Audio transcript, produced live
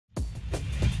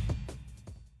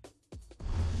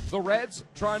The Reds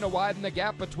trying to widen the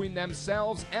gap between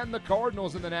themselves and the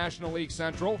Cardinals in the National League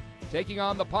Central, taking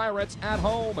on the Pirates at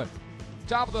home.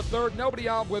 Top of the third, nobody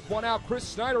on with one out. Chris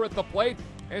Snyder at the plate,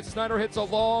 and Snyder hits a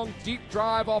long, deep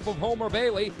drive off of Homer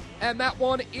Bailey, and that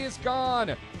one is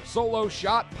gone. Solo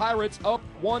shot, Pirates up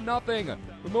 1-0.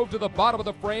 We move to the bottom of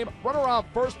the frame. Runner on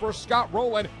first for Scott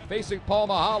Rowland, facing Paul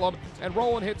Mahalem, and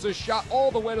Rowland hits a shot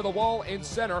all the way to the wall in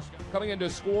center. Coming in to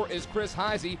score is Chris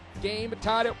Heisey. Game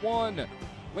tied at 1.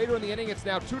 Later in the inning, it's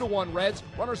now 2-1 Reds.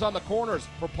 Runners on the corners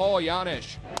for Paul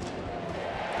Janisch.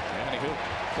 And he'll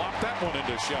plop that one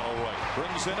into shallow right.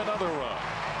 Brings in another run.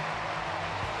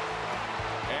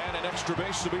 And an extra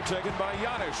base to be taken by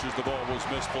Janisch as the ball was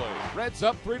misplayed. Reds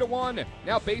up 3-1.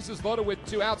 Now bases loaded with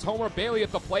 2 outs. Homer Bailey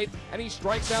at the plate, and he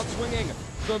strikes out swinging.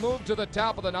 So move to the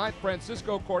top of the ninth.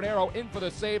 Francisco Cordero in for the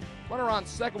save. Runner on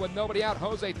second with nobody out.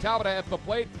 Jose Tabata at the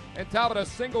plate, and Tabata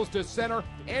singles to center.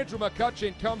 Andrew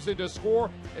McCutchen comes in to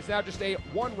score. It's now just a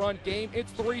 1-run game.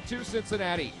 It's 3-2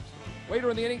 Cincinnati.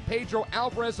 Later in the inning, Pedro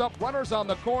Alvarez up. Runners on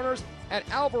the corners, and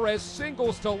Alvarez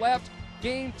singles to left.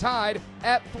 Game tied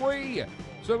at 3.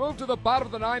 So move to the bottom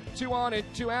of the ninth, 2 on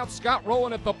and 2 out. Scott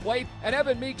Rowland at the plate, and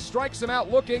Evan Meeks strikes him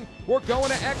out looking. We're going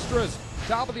to extras.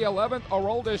 Top of the 11th,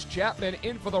 Aroldis Chapman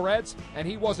in for the Reds, and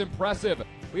he was impressive.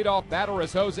 Leadoff batter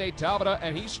is Jose Tabata,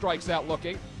 and he strikes out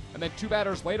looking. And then 2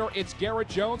 batters later, it's Garrett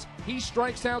Jones. He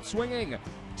strikes out swinging.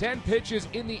 10 pitches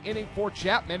in the inning for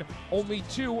Chapman, only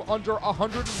 2 under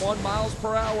 101 miles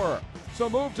per hour. So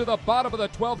move to the bottom of the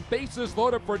 12th, bases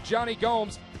loaded for Johnny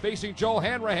Gomes, facing Joel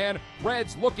Hanrahan.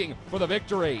 Reds looking for the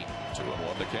victory.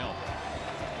 2-1 to count.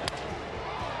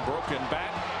 Broken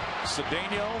bat.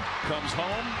 Cedeno comes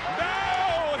home. No!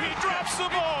 He drops the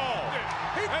ball!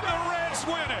 And the Reds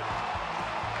win it!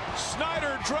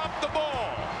 Snyder dropped the ball.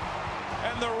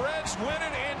 And the Reds win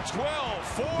it in 12,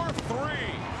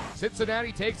 4-3.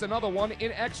 Cincinnati takes another one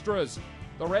in extras.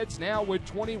 The Reds now with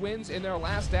 20 wins in their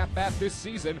last at-bat this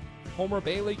season. Homer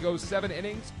Bailey goes 7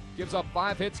 innings, gives up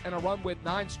 5 hits and a run with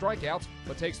 9 strikeouts,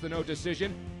 but takes the no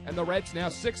decision. And the Reds now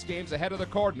 6 games ahead of the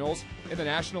Cardinals in the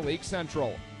National League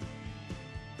Central.